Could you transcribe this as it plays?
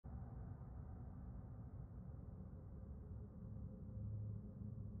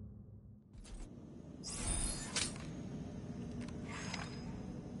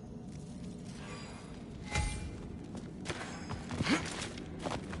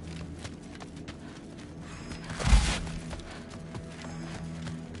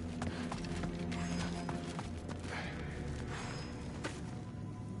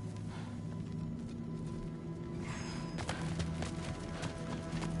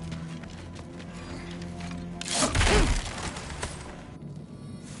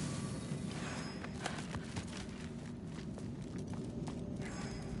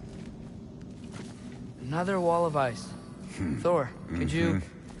Another wall of ice. Thor, could you...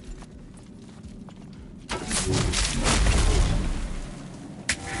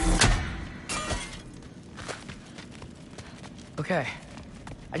 Okay.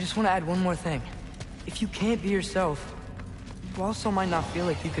 I just want to add one more thing. If you can't be yourself, you also might not feel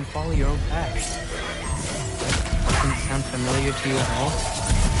like you can follow your own path. Doesn't it sound familiar to you at all?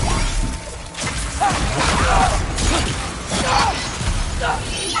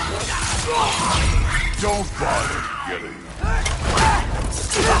 Don't bother getting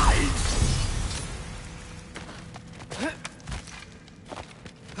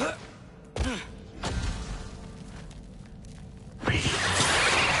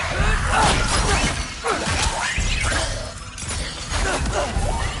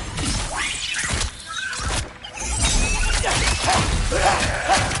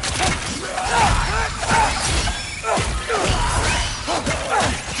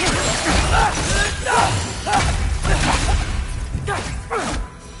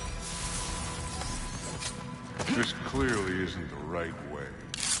This clearly isn't the right way.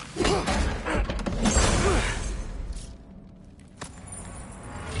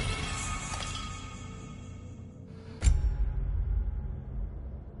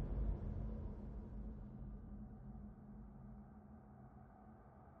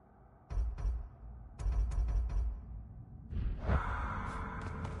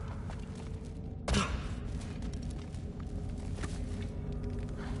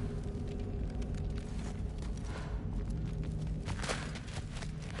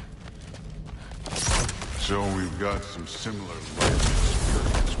 So we've got some similar life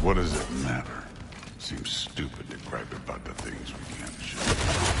experience. What does it matter? Seems stupid to gripe about the things we can't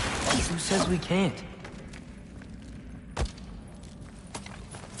change. Who says we can't?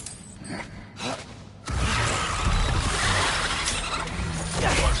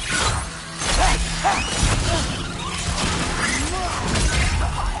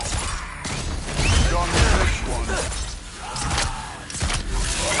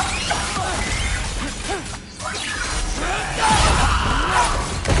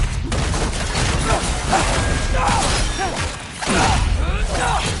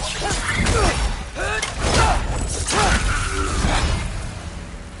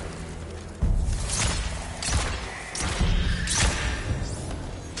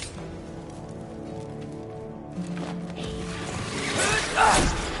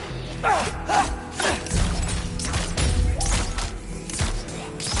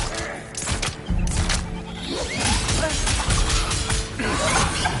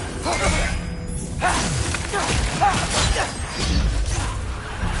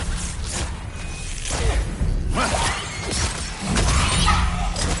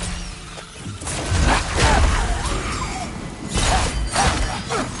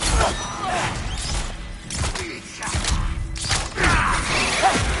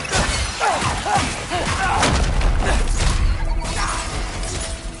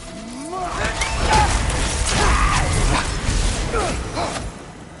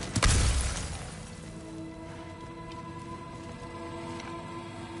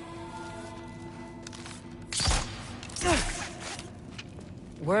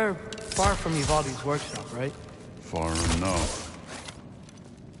 We're far from Uvalde's workshop, right? Far enough.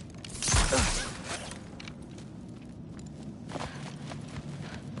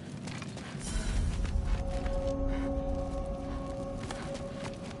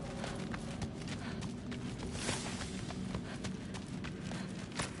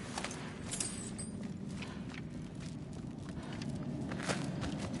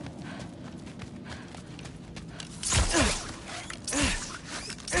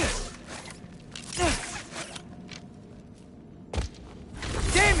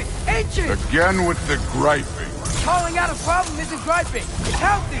 Again with the griping. Calling out a problem isn't griping. It's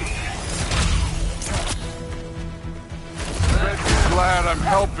healthy. Glad I'm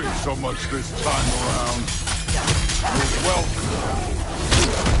helping so much this time around. You're welcome.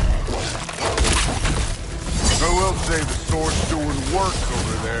 I will say the sword's doing work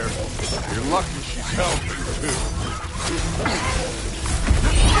over there. You're lucky she's helping, too.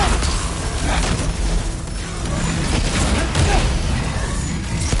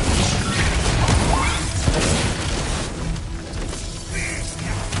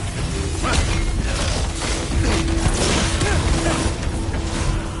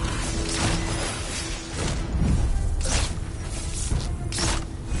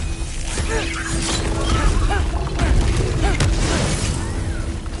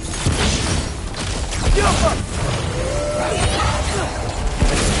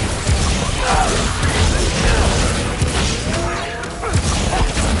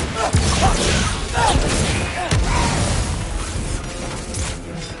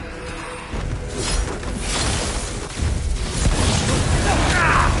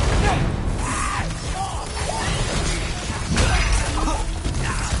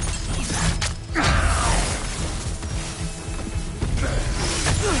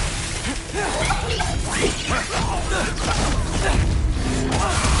 I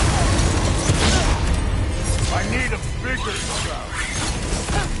need a bigger shot.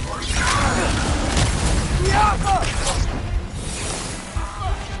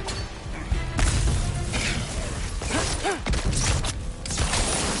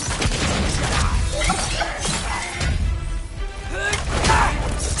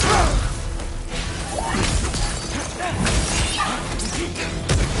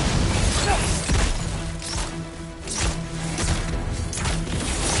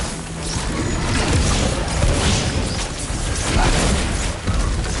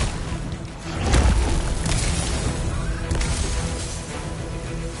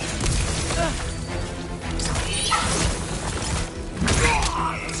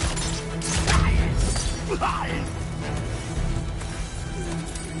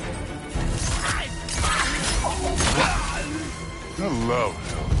 I love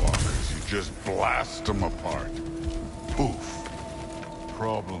Hellwalkers. You just blast them apart. Poof.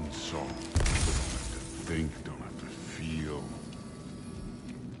 Problem solved. Don't have to think, don't have to feel.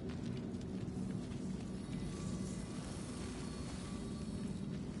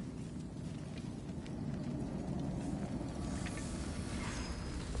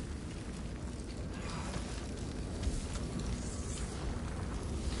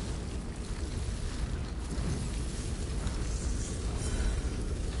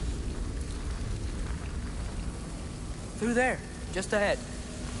 Through there, just ahead.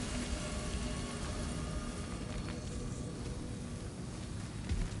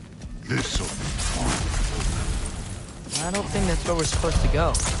 This'll be fun. I don't think that's where we're supposed to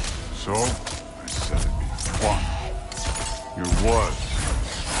go. So, I said it'd be fun. It was.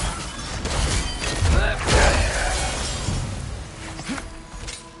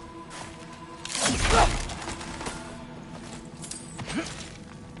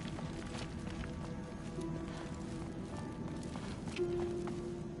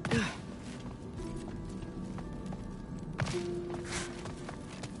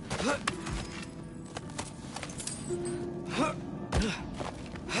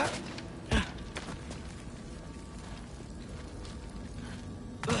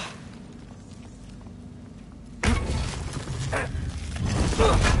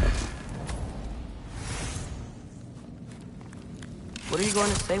 What are you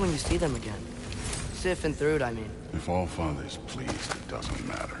going to say when you see them again? Sif and Thrud, I mean. If all father's pleased, it doesn't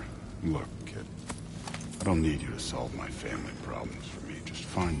matter. Look, kid. I don't need you to solve my family problems for me. Just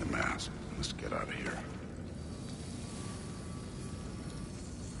find the mask. Let's get out of here.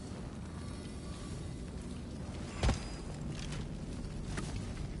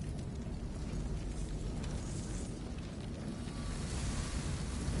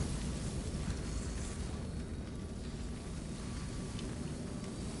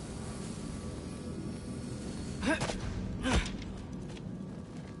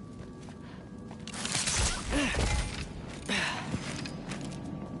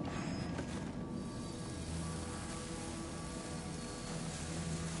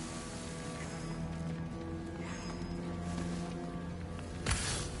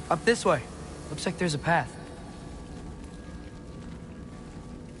 Up this way. Looks like there's a path.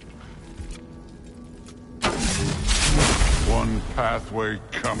 One pathway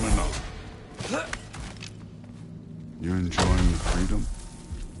coming up. You enjoying the freedom?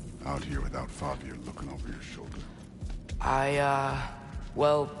 Out here without Fabio looking over your shoulder.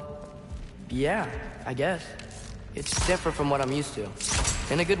 Well, yeah, I guess. It's different from what I'm used to.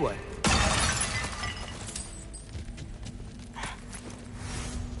 In a good way.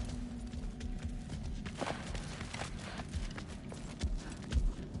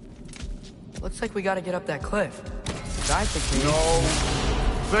 Looks like we gotta get up that cliff. I think No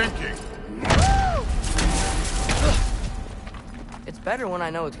thinking. it's better when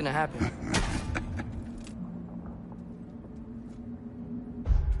I know it's gonna happen.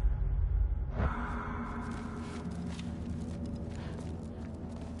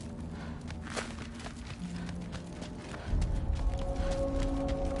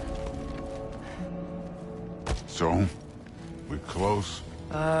 So, we close?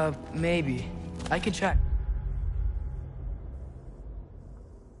 Maybe. I can check.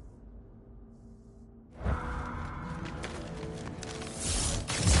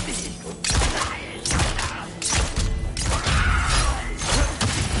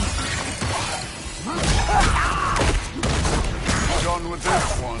 Done with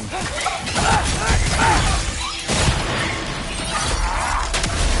this one.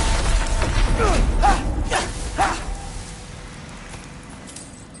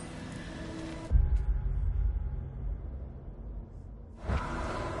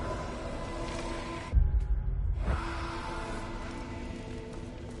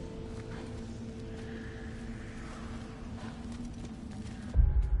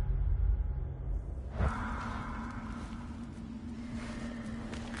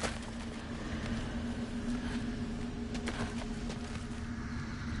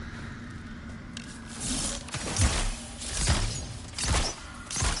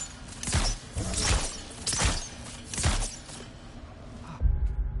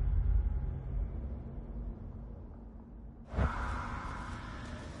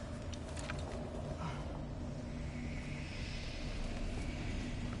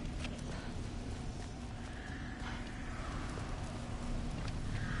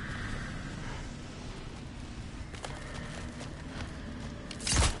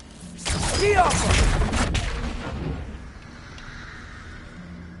 Get off him!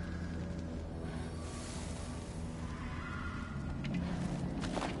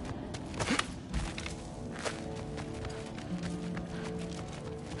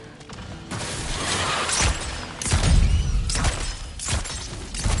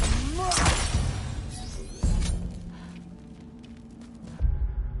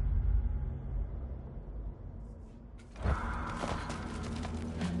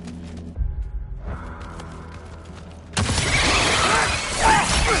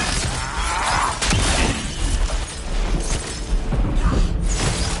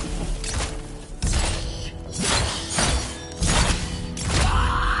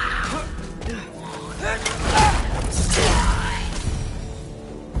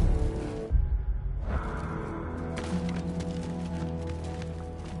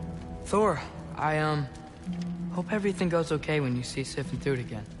 Thor, I hope everything goes okay when you see Sif and Thud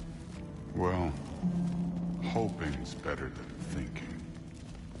again. Well, hoping's better than thinking.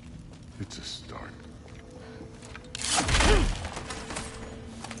 It's a start.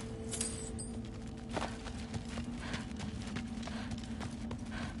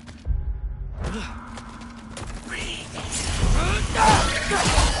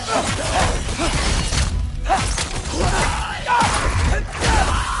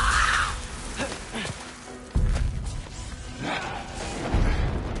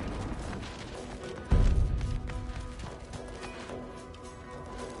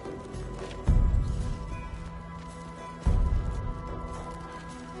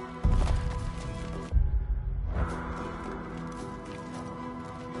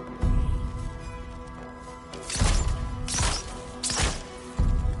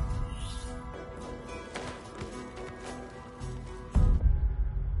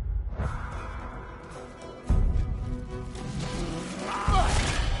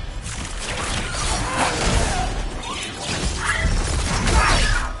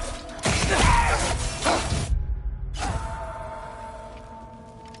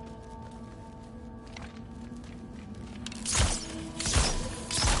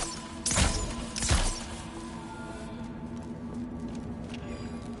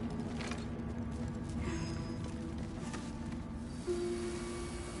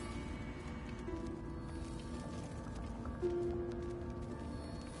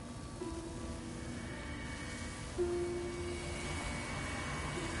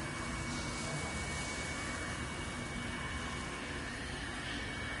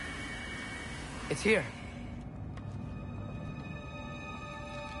 It's here.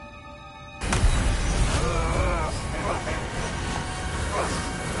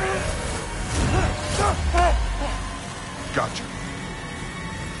 Gotcha.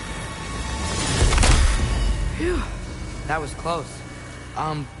 Phew. That was close.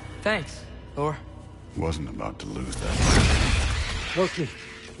 Thanks, Thor. Wasn't about to lose that. Loki,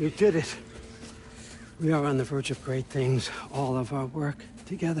 you did it. We are on the verge of great things. All of our work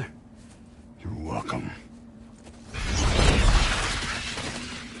together. You're welcome.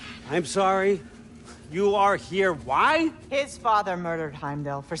 I'm sorry. You are here. Why? His father murdered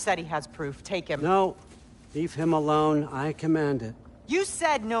Heimdall. Forseti has proof. Take him. No. Leave him alone. I command it. You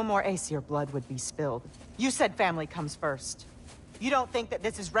said no more Aesir blood would be spilled. You said family comes first. You don't think that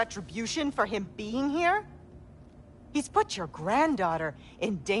this is retribution for him being here? He's put your granddaughter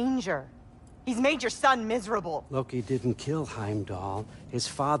in danger. He's made your son miserable. Loki didn't kill Heimdall. His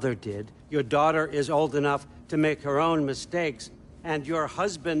father did. Your daughter is old enough to make her own mistakes. And your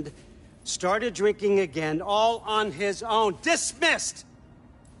husband started drinking again, all on his own. Dismissed!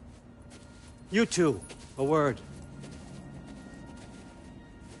 You two, a word.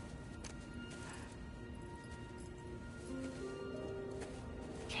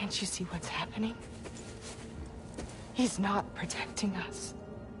 Can't you see what's happening? He's not protecting us.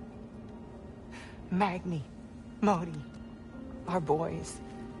 Magni, Modi, our boys.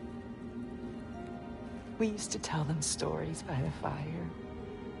 We used to tell them stories by the fire.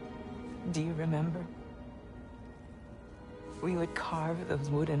 Do you remember? We would carve those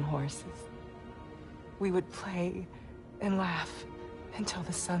wooden horses. We would play and laugh until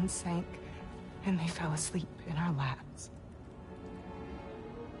the sun sank and they fell asleep in our laps.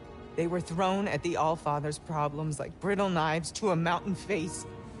 They were thrown at the Allfather's problems like brittle knives to a mountain face.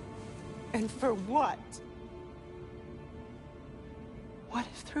 And for what? What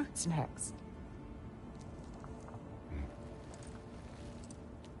if Thrud's next?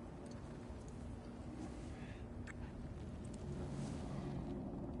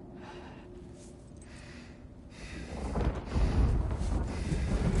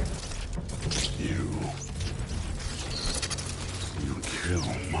 You kill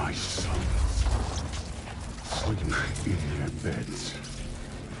my my sons sleep in their beds.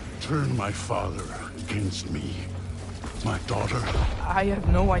 Turn my father against me. My daughter. I have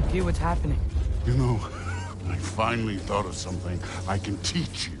no idea what's happening. You know, I finally thought of something I can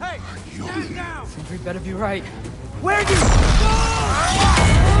teach you. Hey! Stand down! Sentry better be right. Where'd you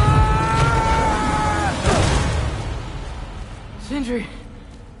Sindri!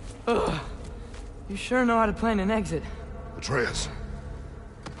 Ugh. You sure know how to plan an exit. Atreus.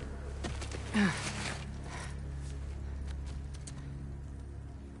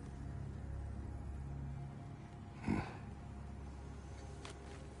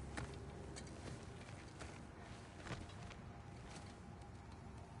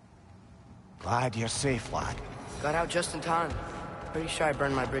 Glad you're safe, lad. Got out just in time. Pretty sure I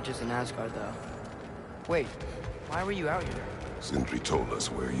burned my bridges in Asgard, though. Wait, why were you out here? Sindri told us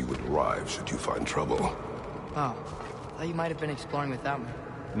where you would arrive should you find trouble. Oh, thought you might have been exploring without me.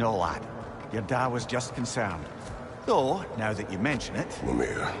 No, lad. Your dad was just concerned. Though, now that you mention it...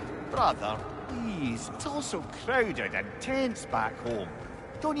 Mimir, Brother, please, it's all so crowded and tense back home.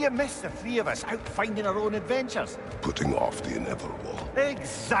 Don't you miss the three of us out finding our own adventures? putting off the inevitable.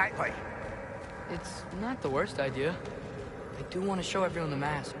 Exactly. It's not the worst idea. I do want to show everyone the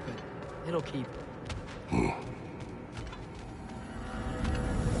mask, but it'll keep.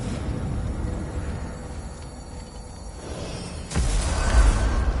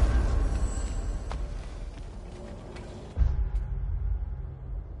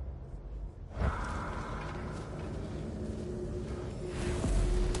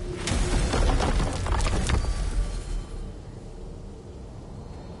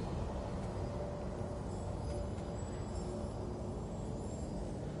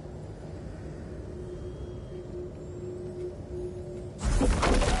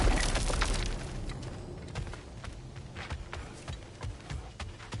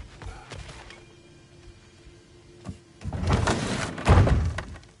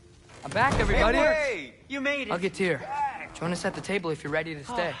 Back, everybody! Hey, you made it! I'll get Tyr. Join us at the table if you're ready to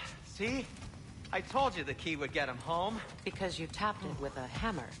stay. See? I told you the key would get him home. Because you tapped it with a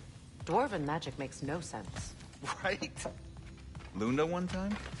hammer. Dwarven magic makes no sense. Right? Luna one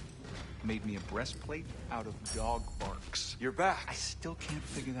time made me a breastplate out of dog barks. You're back. I still can't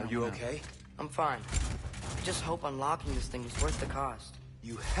figure that Are you one out. okay? I'm fine. I just hope unlocking this thing was worth the cost.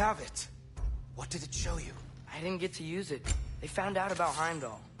 You have it. What did it show you? I didn't get to use it. They found out about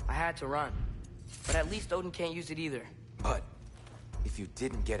Heimdall. I had to run. But at least Odin can't use it either. But if you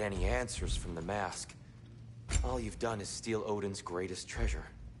didn't get any answers from the mask, all you've done is steal Odin's greatest treasure.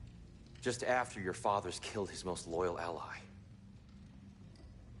 Just after your father's killed his most loyal ally.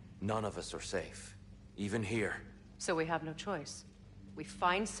 None of us are safe. Even here. So we have no choice. We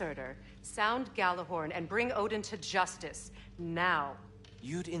find Surtur, sound Gjallarhorn, and bring Odin to justice. Now.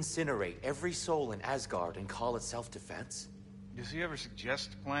 You'd incinerate every soul in Asgard and call it self-defense? Does he ever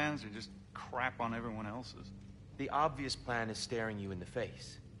suggest plans or just crap on everyone else's? The obvious plan is staring you in the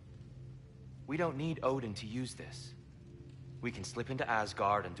face. We don't need Odin to use this. We can slip into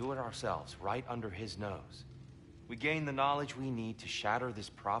Asgard and do it ourselves, right under his nose. We gain the knowledge we need to shatter this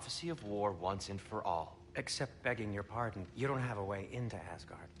prophecy of war once and for all. Except begging your pardon, you don't have a way into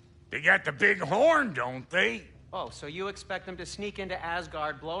Asgard. They got the big horn, don't they? Oh, so you expect them to sneak into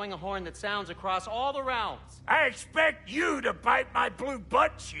Asgard, blowing a horn that sounds across all the realms? I expect you to bite my blue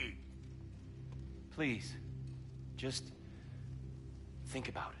butt cheek. Please, just think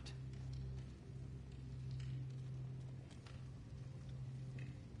about it.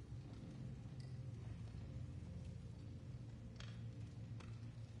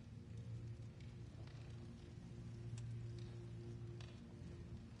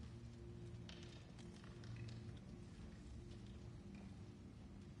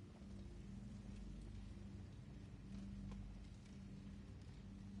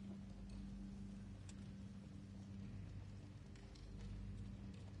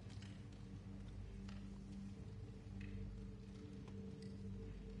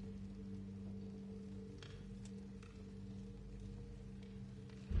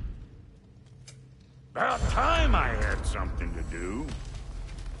 About time I had something to do.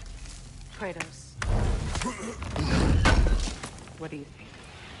 Kratos. What do you think?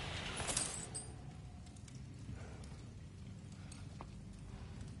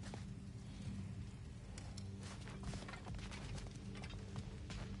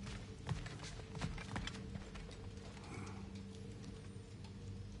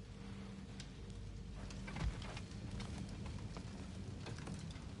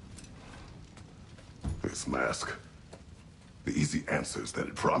 This mask. The easy answers that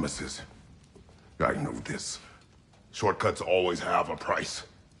it promises. I know this. Shortcuts always have a price.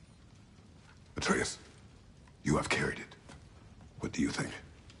 Atreus, you have carried it. What do you think?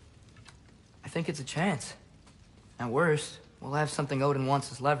 I think it's a chance. At worst, we'll have something Odin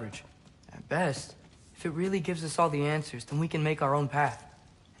wants as leverage. At best, if it really gives us all the answers, then we can make our own path.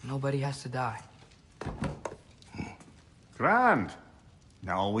 And nobody has to die. Grand.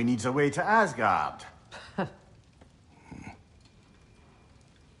 Now all we need's a way to Asgard.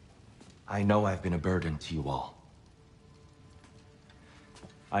 I know I've been a burden to you all.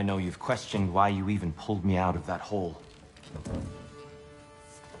 I know you've questioned why you even pulled me out of that hole.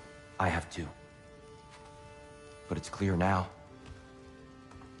 I have too. But it's clear now.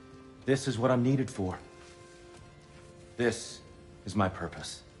 This is what I'm needed for. This is my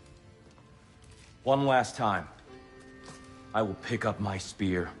purpose. One last time, I will pick up my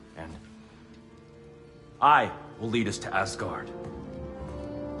spear, and I will lead us to Asgard.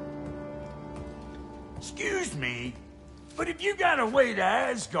 Excuse me, but if you got a way to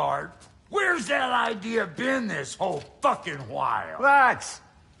Asgard, where's that idea been this whole fucking while? Lads!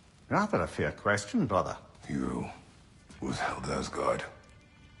 Rather a fair question, brother. You withheld Asgard.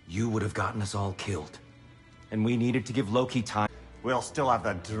 You would have gotten us all killed. And we needed to give Loki time. We'll still have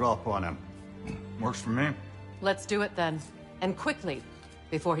the drop on him. Works for me. Let's do it then. And quickly,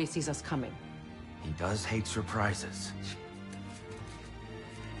 before he sees us coming. He does hate surprises.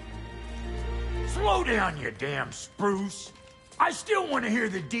 Slow down, you damn spruce. I still want to hear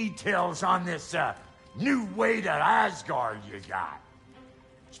the details on this, new way to Asgard you got.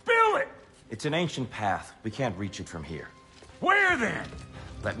 Spill it! It's an ancient path. We can't reach it from here. Where then?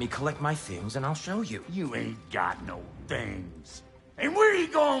 Let me collect my things and I'll show you. You ain't got no things. And where you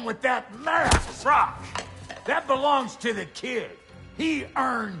going with that map, Brock? That belongs to the kid. He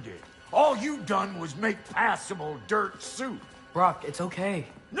earned it. All you done was make passable dirt soup. Brock, it's okay.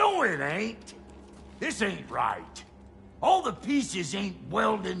 No, it ain't. This ain't right. All the pieces ain't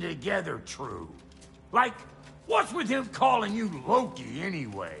welding together true. Like, what's with him calling you Loki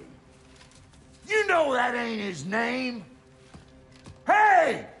anyway? You know that ain't his name.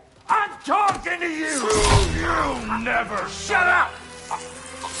 Hey! I'm talking to you! You never shut up!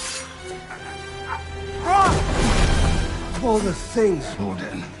 Of all the things.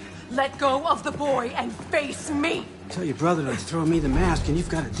 Odin. Let go of the boy and face me! Tell your brother to throw me the mask and you've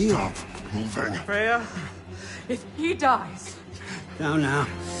got a deal. Stop moving. Freya? If he dies... Now.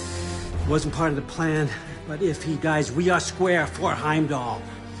 Wasn't part of the plan, but if he dies, we are square for Heimdall.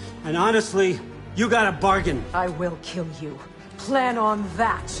 And honestly, you got a bargain. I will kill you. Plan on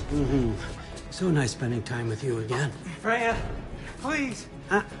that. Mm-hmm. So nice spending time with you again. Freya, please.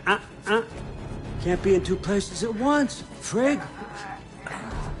 Can't be in two places at once, Frigg.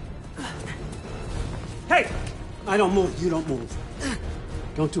 Hey! I don't move, you don't move.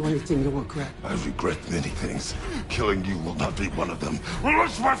 Don't do anything you'll regret. I regret many things. Killing you will not be one of them.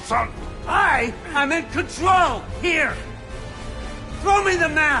 Release my son! I am in control! Here! Throw me the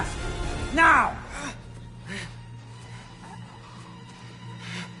mask! Now!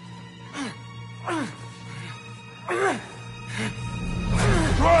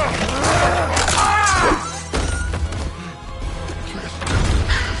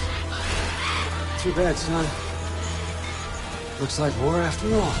 Too bad, son. Looks like war after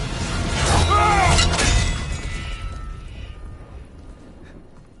all.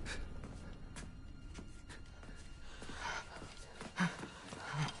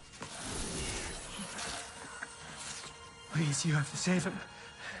 Please, you have to save him.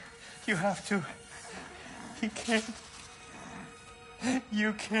 You have to. He can't.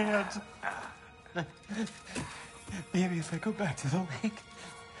 You can't. Maybe if I go back to the lake.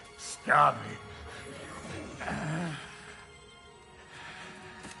 Stop it.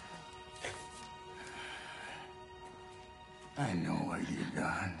 I know what you've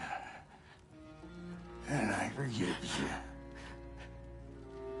done. And I forgive you.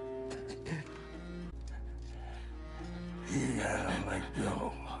 You gotta let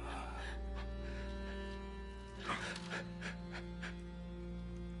go.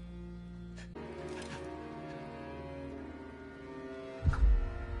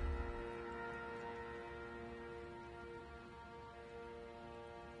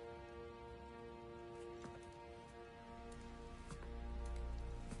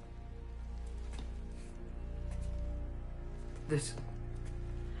 This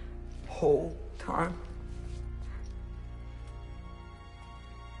whole time?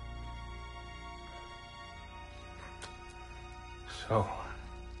 So,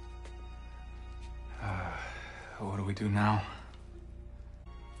 what do we do now?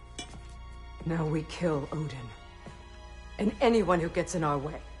 Now we kill Odin. And anyone who gets in our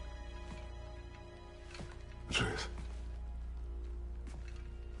way. Atreus.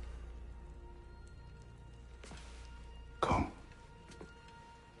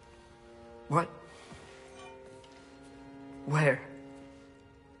 Where?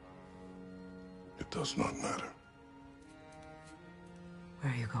 It does not matter.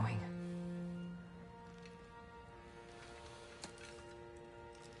 Where are you going?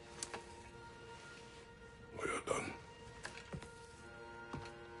 We are done.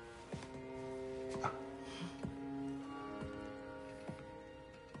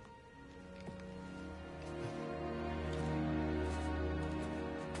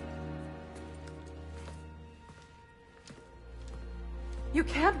 You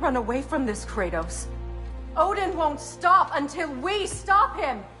can't run away from this, Kratos. Odin won't stop until we stop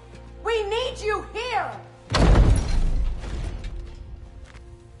him! We need you here!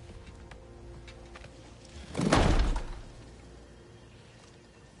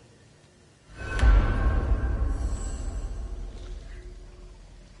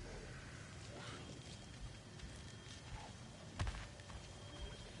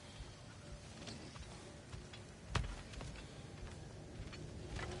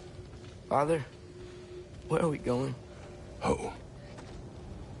 Father, where are we going? Home.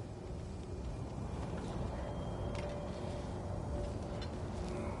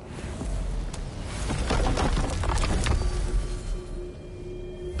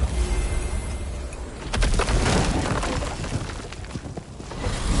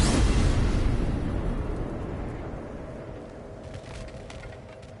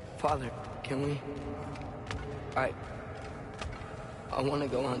 Father, can we... I want to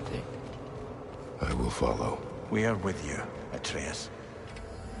go hunting. I will follow. We are with you, Atreus.